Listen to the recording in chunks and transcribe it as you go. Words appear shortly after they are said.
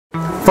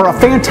For a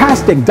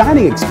fantastic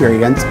dining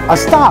experience, a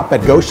stop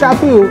at Go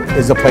Shabu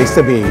is the place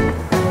to be.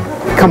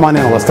 Come on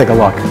in, let's take a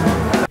look.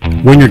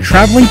 When you're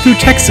traveling through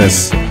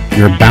Texas,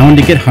 you're bound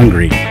to get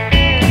hungry.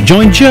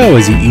 Join Joe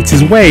as he eats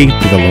his way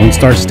through the Lone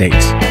Star State.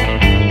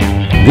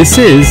 This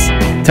is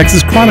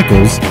Texas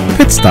Chronicles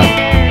Pit Stop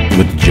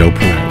with Joe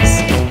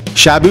Perez.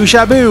 Shabu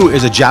Shabu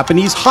is a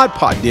Japanese hot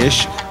pot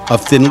dish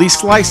of thinly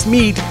sliced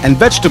meat and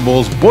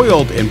vegetables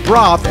boiled in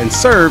broth and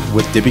served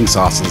with dipping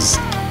sauces.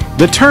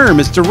 The term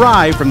is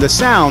derived from the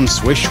sound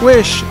swish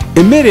swish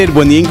emitted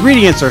when the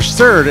ingredients are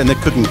stirred in the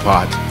cooking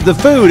pot. The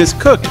food is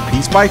cooked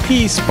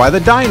piece by the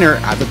diner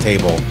at the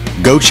table.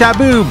 Go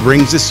Shabu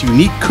brings this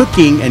unique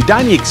cooking and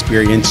dining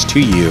experience to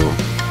you.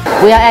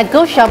 We are at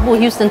Go Shabu,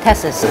 Houston,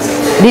 Texas.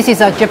 This is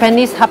a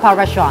Japanese hot pot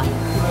restaurant.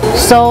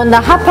 So the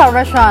hot pot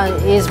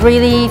restaurant is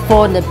really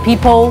for the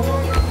people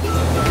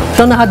who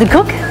don't know how to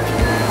cook,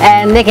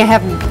 and they can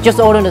have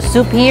just order the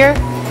soup here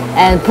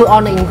and put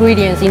all the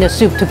ingredients in the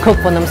soup to cook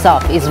for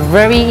themselves. It's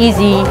very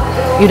easy.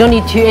 You don't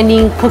need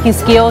any cooking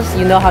skills.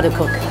 You know how to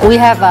cook. We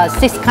have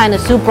 6 kinds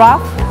of soup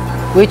broth,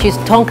 which is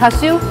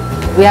tonkatsu.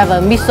 We have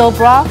a miso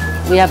broth.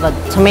 We have a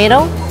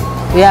tomato.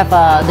 We have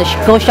the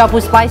Go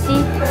Shabu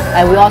spicy,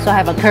 and we also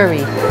have a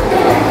curry.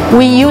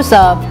 We use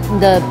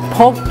the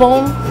pork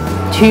bone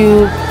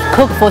to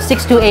cook for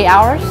 6 to 8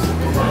 hours,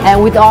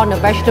 and with all the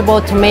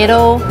vegetable,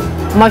 tomato,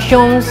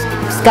 mushrooms,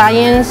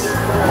 scallions,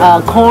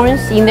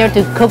 corns in there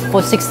to cook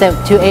for 6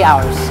 to 8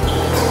 hours.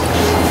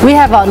 We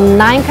have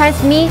 9 kinds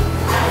of meat.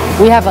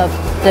 We have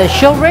the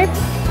short rib,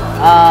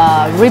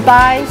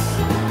 ribeyes,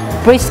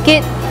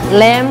 brisket,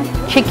 lamb,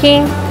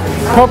 chicken,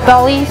 pork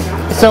bellies.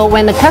 So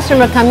when the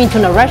customer come into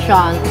the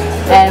restaurant,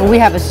 and we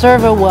have a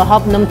server will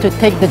help them to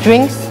take the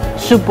drinks,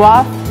 soup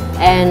broth,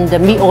 and the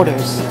meat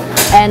orders.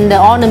 And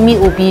all the meat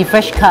will be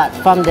fresh cut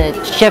from the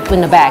chef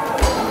in the back.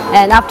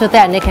 And after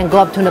that, they can go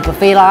up to the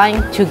buffet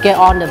line to get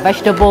all the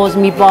vegetables,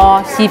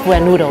 meatballs, seafood,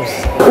 and noodles.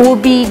 It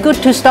would be good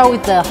to start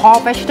with the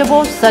hard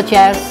vegetables such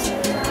as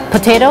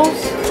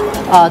potatoes,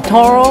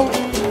 taro,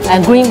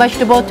 and green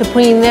vegetables to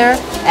put in there.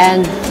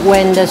 And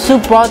when the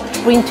soup broth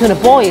bring to the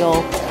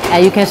boil,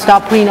 you can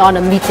start putting all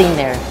the meats in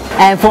there.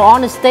 And for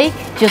on the steak,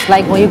 just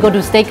like when you go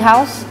to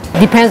steakhouse,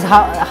 depends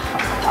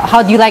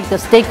how do you like the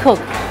steak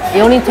cooked.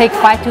 It only takes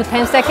 5 to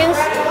 10 seconds.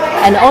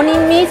 And the only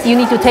meats you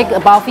need to take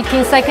about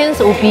 15 seconds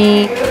will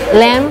be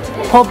lamb,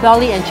 pork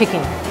belly, and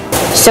chicken.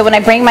 So when I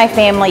bring my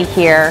family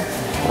here,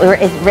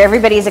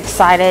 everybody's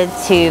excited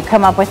to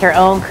come up with their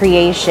own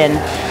creation.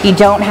 You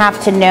don't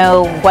have to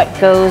know what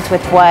goes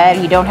with what.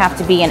 You don't have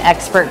to be an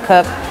expert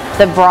cook.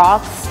 The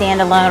broths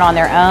stand alone on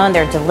their own.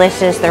 They're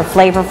delicious, they're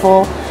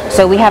flavorful.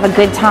 So we have a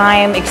good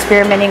time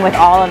experimenting with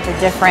all of the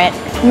different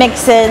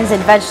mix-ins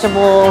and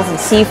vegetables and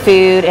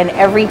seafood, and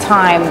every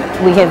time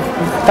we have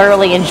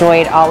thoroughly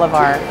enjoyed all of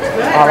our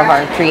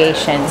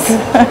creations.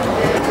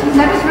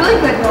 That was really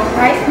good though,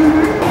 right?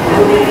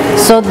 Mm-hmm.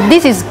 So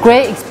this is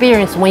great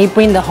experience when you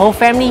bring the whole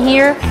family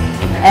here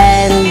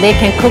and they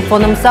can cook for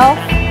themselves.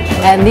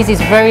 And this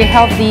is very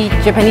healthy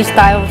Japanese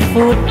style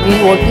food.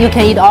 You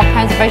can eat all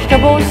kinds of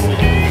vegetables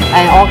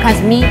and all kinds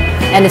of meat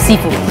and the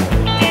seafood.